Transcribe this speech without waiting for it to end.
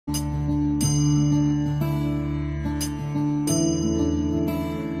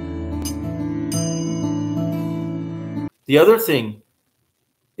The other thing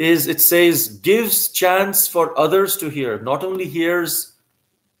is it says gives chance for others to hear. Not only hears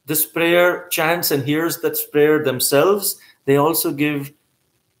this prayer, chants and hears that prayer themselves, they also give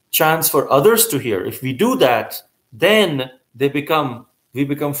chance for others to hear. If we do that, then we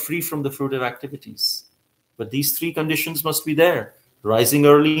become free from the fruitive activities. But these three conditions must be there. Rising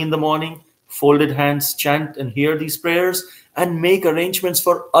early in the morning, folded hands, chant and hear these prayers, and make arrangements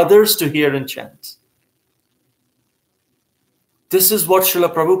for others to hear and chant. This is what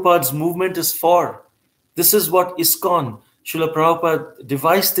Srila Prabhupada's movement is for. This is what ISKCON, Srila Prabhupada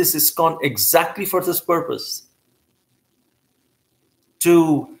devised this ISKCON exactly for this purpose.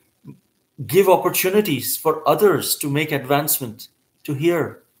 To give opportunities for others to make advancement, to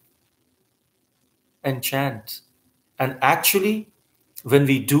hear and chant. And actually, when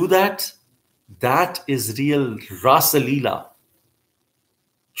we do that, that is real Rasa Leela.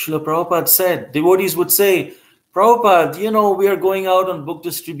 Srila Prabhupada said, devotees would say, Prabhupada, we are going out on book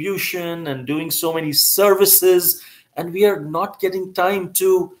distribution and doing so many services, and we are not getting time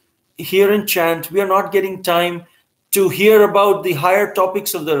to hear and chant. We are not getting time to hear about the higher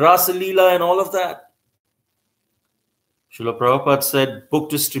topics of the Rasa Leela and all of that. Srila Prabhupada said, book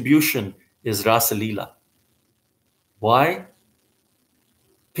distribution is Rasa Leela. Why?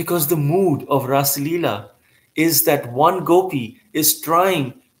 Because the mood of Rasa Leela is that one gopi is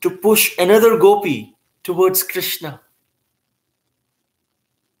trying to push another gopi towards Krishna.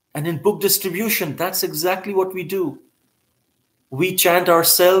 And in book distribution, that's exactly what we do. We chant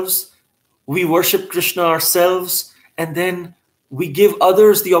ourselves, we worship Krishna ourselves, and then we give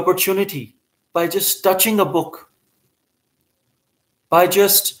others the opportunity by just touching a book, by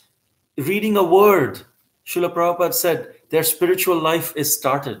just reading a word. Srila Prabhupada said their spiritual life is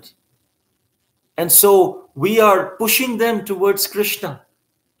started. And so we are pushing them towards Krishna.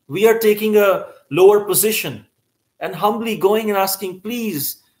 We are taking a lower position and humbly going and asking,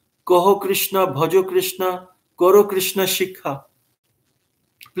 please, Koho Krishna, Bhajo Krishna, Koro Krishna Shikha.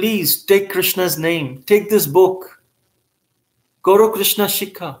 Please take Krishna's name, take this book, Koro Krishna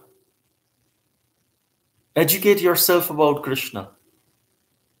Shikha. Educate yourself about Krishna.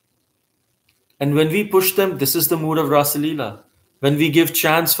 And when we push them, this is the mood of Rasa Leela. When we give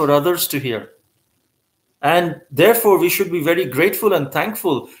chance for others to hear. And therefore, we should be very grateful and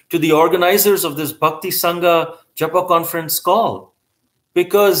thankful to the organizers of this Bhakti Sangha Japa conference call,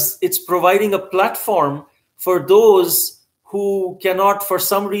 because it's providing a platform for those who cannot, for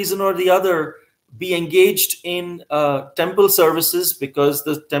some reason or the other, be engaged in temple services because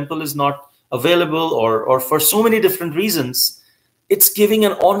the temple is not available, or for so many different reasons. It's giving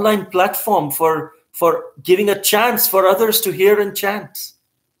an online platform for giving a chance for others to hear and chant.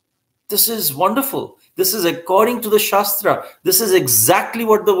 This is wonderful. This is according to the Shastra. This is exactly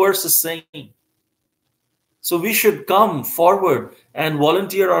what the verse is saying. So we should come forward and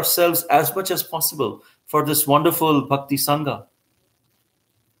volunteer ourselves as much as possible for this wonderful Bhakti Sangha.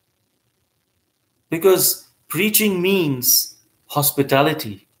 Because preaching means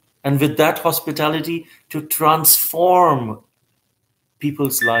hospitality. And with that hospitality, to transform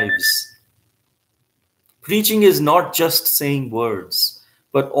people's lives. Preaching is not just saying words,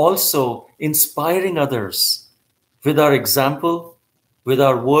 but also inspiring others with our example, with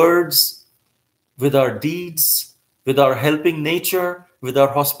our words, with our deeds, with our helping nature, with our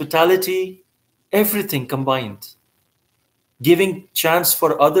hospitality, everything combined. Giving chance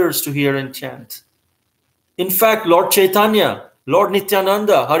for others to hear and chant. In fact, Lord Chaitanya, Lord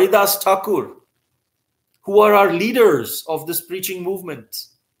Nityananda, Haridas Thakur, who are our leaders of this preaching movement,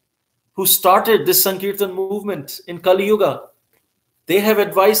 who started this Sankirtan movement in Kali Yuga, they have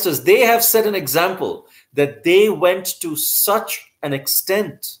advised us, they have set an example that they went to such an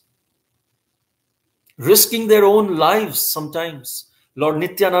extent, risking their own lives sometimes. Lord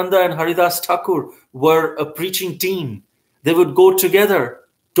Nityananda and Haridas Thakur were a preaching team. They would go together,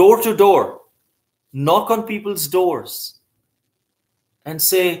 door to door, knock on people's doors and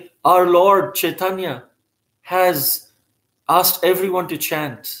say, our Lord Chaitanya has asked everyone to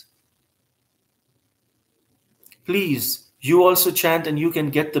chant. Please, you also chant and you can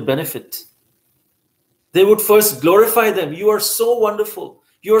get the benefit. They would first glorify them. You are so wonderful.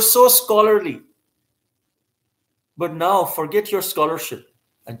 You are so scholarly. But now forget your scholarship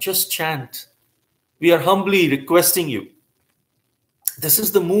and just chant. We are humbly requesting you. This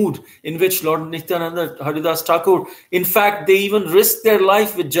is the mood in which Lord Nityananda, Haridas Thakur, in fact, they even risked their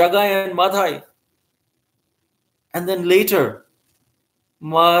life with Jagai and Madhai. And then later,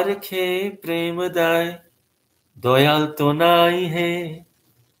 Markhe Premadai, Doyal Tonai Hai.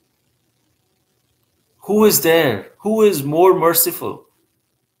 Who is there? Who is more merciful?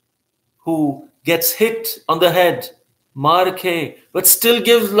 Who gets hit on the head maar khe, but still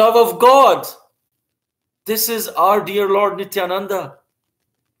gives love of God. This is our dear Lord Nityananda.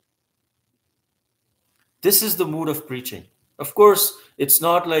 This is the mood of preaching. Of course, it's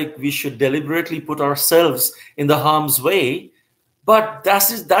not like we should deliberately put ourselves in the harm's way, but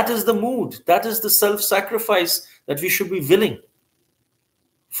that is the mood. That is the self-sacrifice that we should be willing.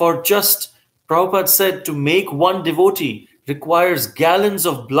 For just, Prabhupada said, to make one devotee requires gallons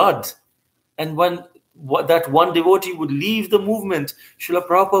of blood. And when that one devotee would leave the movement, Srila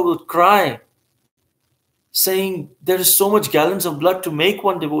Prabhupada would cry, saying, there is so much gallons of blood to make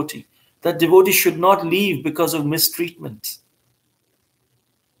one devotee. That devotee should not leave because of mistreatment.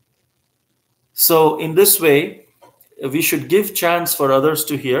 So in this way, we should give chance for others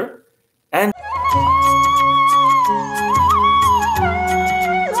to hear, and